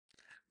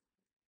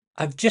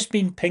I've just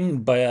been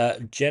pinged by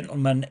a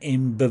gentleman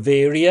in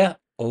Bavaria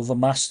over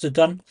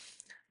Mastodon.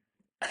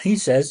 He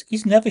says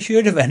he's never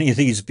heard of any of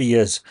these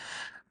beers.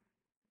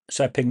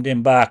 So I pinged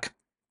him back,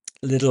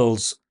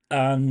 Littles,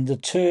 and the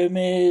term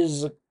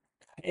is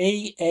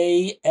AALEA.com.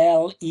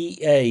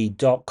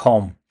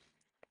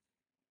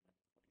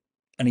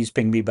 And he's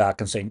pinged me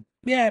back and saying,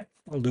 yeah,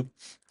 I'll do.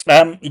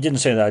 He didn't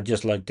say that, I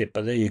just liked it,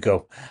 but there you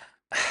go.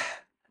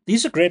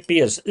 These are great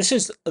beers. This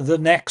is the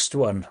next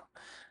one,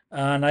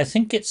 and I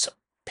think it's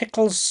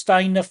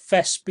Pichelsteiner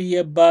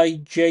Festbier by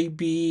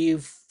B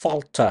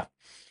Falter.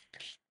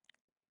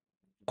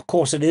 Of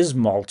course, it is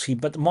malty,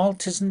 but the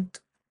malt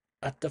isn't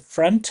at the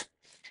front.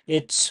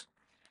 It's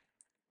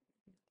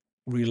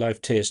real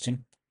life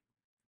tasting.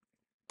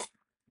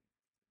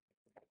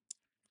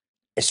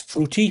 It's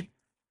fruity.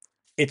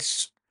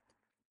 It's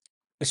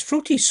it's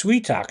fruity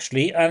sweet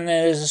actually, and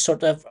there's a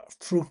sort of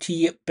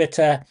fruity,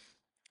 bitter,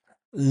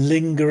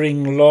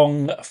 lingering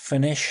long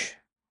finish.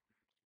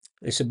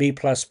 It's a B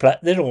plus plus.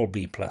 They're all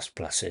B plus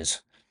pluses.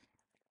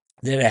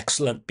 They're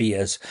excellent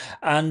beers,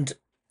 and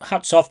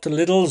hats off to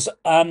Liddles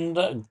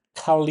and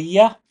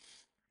Kalia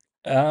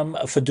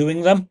for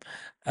doing them.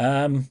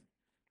 And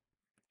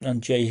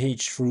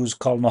J.H. Fruz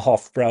Kolmer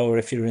Hofbrauer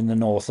if you're in the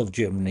north of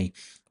Germany.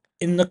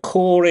 In the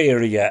core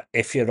area,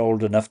 if you're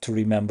old enough to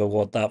remember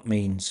what that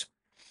means.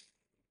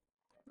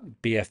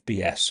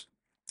 BFBS.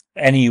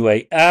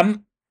 Anyway, I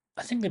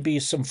think there'll be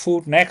some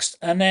food next,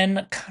 and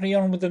then carry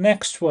on with the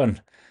next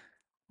one.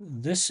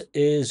 This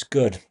is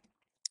good.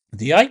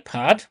 The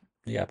iPad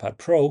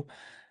Pro,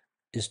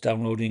 is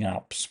downloading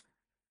apps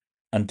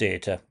and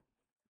data,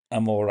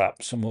 and more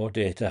apps and more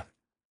data.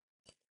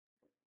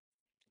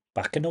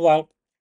 Back in a while.